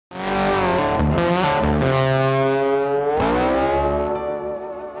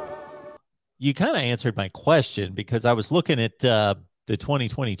you kind of answered my question because I was looking at the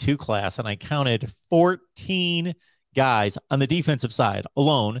 2022 class and I counted 14 guys on the defensive side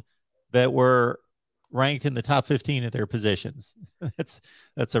alone that were ranked in the top 15 of their positions.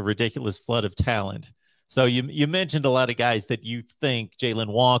 that's a ridiculous flood of talent. So you mentioned a lot of guys that you think,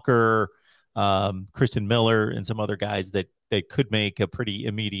 Jalon Walker, Christen Miller, and some other guys that could make a pretty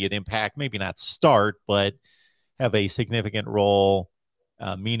immediate impact. Maybe not start, but have a significant role,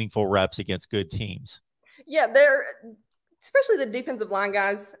 meaningful reps against good teams. Yeah, they're especially the defensive line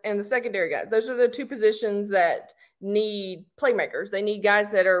guys and the secondary guys. Those are the two positions that need playmakers. They need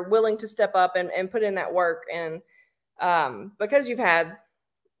guys that are willing to step up and put in that work. And because you've had,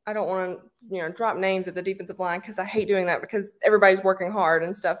 I don't want to, drop names at the defensive line because I hate doing that because everybody's working hard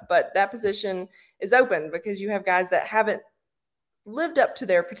and stuff. But that position is open because you have guys that haven't lived up to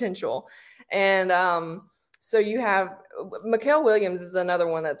their potential. And so you have Mykel Williams is another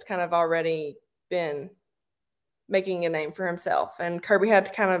one that's kind of already been making a name for himself. And Kirby had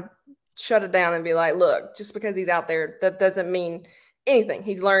to kind of shut it down and be like, look, just because he's out there, that doesn't mean anything.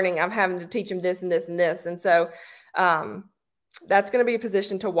 He's learning. I'm having to teach him this and this and this. And so that's going to be a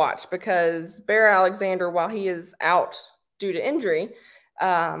position to watch because Bear Alexander, while he is out due to injury,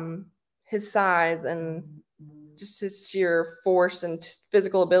 his size and just his sheer force and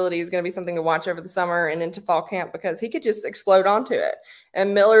physical ability is going to be something to watch over the summer and into fall camp because he could just explode onto it.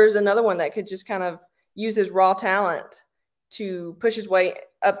 And Miller is another one that could just kind of use his raw talent to push his way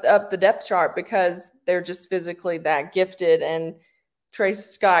up the depth chart because they're just physically that gifted. And Trey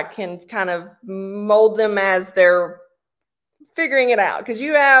Scott can kind of mold them as they're figuring it out because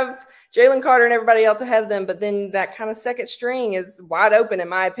you have Jalen Carter and everybody else ahead of them, but then that kind of second string is wide open in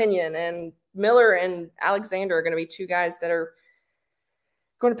my opinion. And Miller and Alexander are going to be two guys that are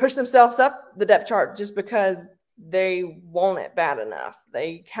going to push themselves up the depth chart just because they want it bad enough.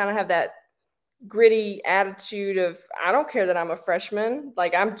 They kind of have that gritty attitude of, I don't care that I'm a freshman.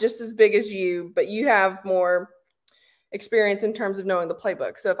 Like, I'm just as big as you, but you have more experience in terms of knowing the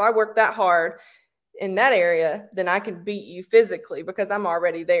playbook. So if I work that hard in that area, then I can beat you physically because I'm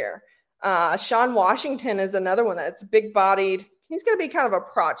already there. Sean Washington is another one that's big-bodied. He's going to be kind of a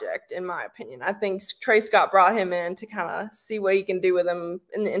project, in my opinion. I think Trey Scott brought him in to kind of see what he can do with him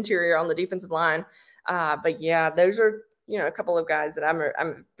in the interior on the defensive line. But, yeah, those are, a couple of guys that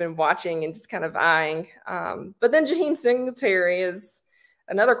I've been watching and just kind of eyeing. But then Jaheim Singletary is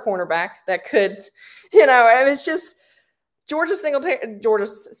another cornerback that could, it's just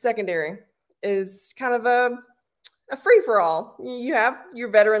Georgia's secondary is kind of a free-for-all. You have your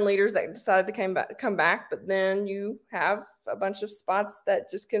veteran leaders that decided to come back, but then you have a bunch of spots that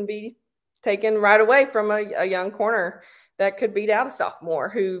just can be taken right away from a young corner that could beat out a sophomore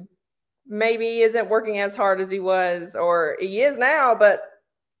who maybe isn't working as hard as he was, or he is now, but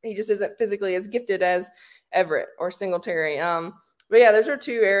he just isn't physically as gifted as Everett or Singletary. But yeah, those are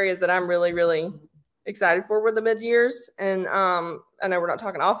two areas that I'm really, really excited for with the mid-years. And I know we're not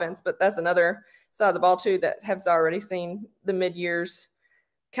talking offense, but that's another side of the ball too that has already seen the mid-years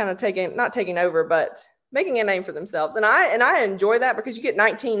kind of not taking over, but making a name for themselves. And I enjoy that because you get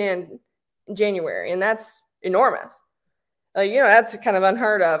 19 in January, and that's enormous. That's kind of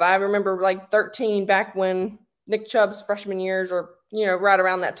unheard of. I remember like 13 back when Nick Chubb's freshman years or, right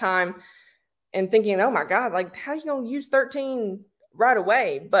around that time and thinking, oh my God, like how are you going to use 13 right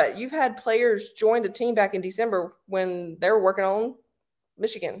away? But you've had players join the team back in December when they were working on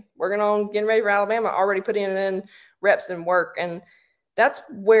Michigan, working on getting ready for Alabama, already putting in reps and work. And that's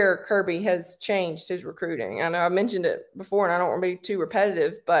where Kirby has changed his recruiting. I know I mentioned it before and I don't want to be too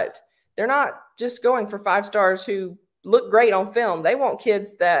repetitive, but they're not just going for 5 stars who look great on film. They want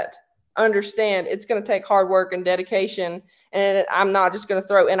kids that understand it's going to take hard work and dedication, and I'm not just going to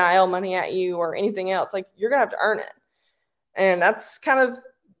throw NIL money at you or anything else. Like, you're going to have to earn it. And that's kind of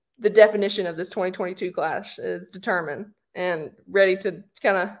the definition of this 2022 class, is determined and ready to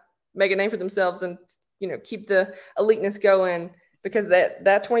kind of make a name for themselves and, keep the eliteness going, because that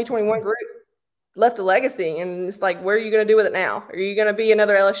 2021 group left a legacy. And it's like, what are you going to do with it now? Are you going to be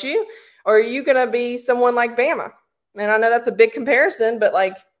another LSU, or are you going to be someone like Bama? And I know that's a big comparison, but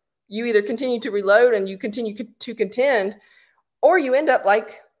like, you either continue to reload and you continue to contend, or you end up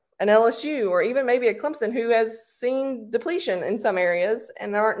like an LSU or even maybe a Clemson who has seen depletion in some areas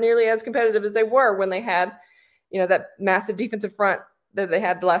and aren't nearly as competitive as they were when they had, that massive defensive front that they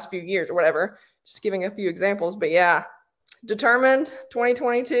had the last few years or whatever. Just giving a few examples. But yeah, determined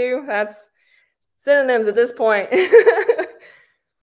 2022, that's synonyms at this point.